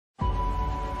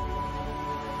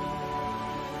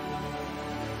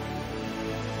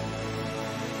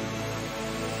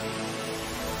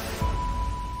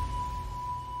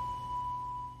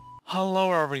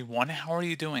Hello everyone, how are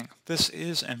you doing? This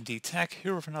is MD Tech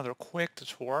here with another quick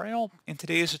tutorial. In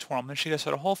today's tutorial, I'm going to show you guys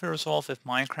how to hopefully resolve if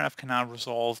Minecraft cannot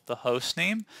resolve the host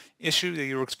name issue that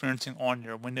you're experiencing on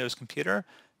your Windows computer.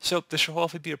 So this should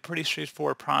hopefully be a pretty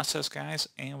straightforward process, guys,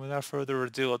 and without further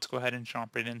ado, let's go ahead and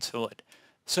jump right into it.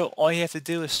 So all you have to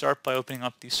do is start by opening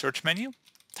up the search menu,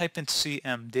 type in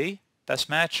CMD, best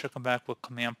match, should come back with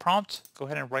command prompt. Go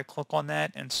ahead and right click on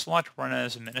that and select run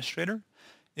as administrator.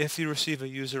 If you receive a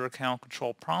user account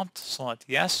control prompt, select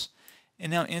yes.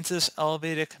 And now into this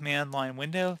elevated command line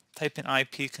window, type in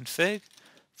ipconfig,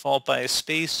 followed by a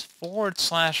space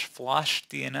 /flash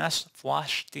DNS.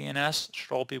 Flash DNS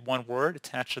should all be one word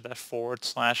attached to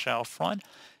that / out front.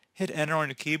 Hit enter on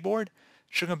your keyboard.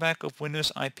 Should come back with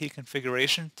Windows IP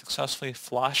configuration, successfully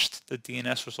flushed the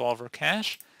DNS resolver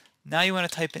cache. Now you want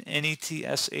to type in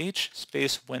netsh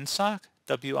space winsock,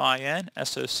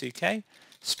 WINSOCK,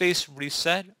 space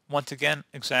reset, once again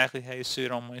exactly how you see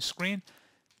it on my screen.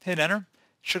 Hit enter.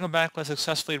 Should come back with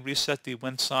successfully reset the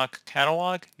winsock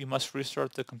catalog. You must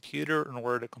restart the computer in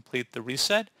order to complete the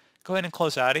reset. Go ahead and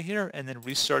close out of here and then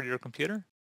restart your computer.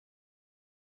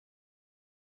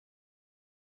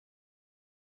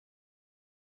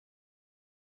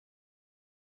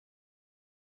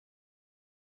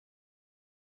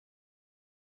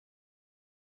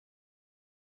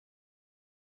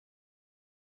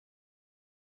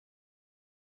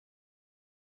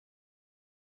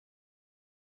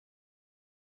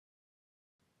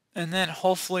 And then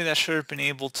hopefully that should have been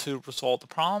able to resolve the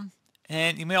problem.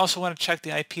 And you may also want to check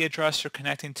the IP address you're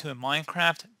connecting to in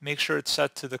Minecraft. Make sure it's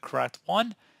set to the correct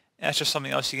one. That's just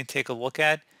something else you can take a look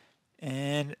at.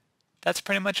 And that's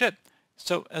pretty much it.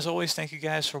 So as always, thank you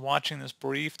guys for watching this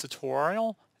brief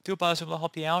tutorial. I do hope I was able to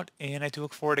help you out, and I do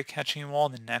look forward to catching you all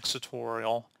in the next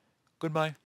tutorial. Goodbye.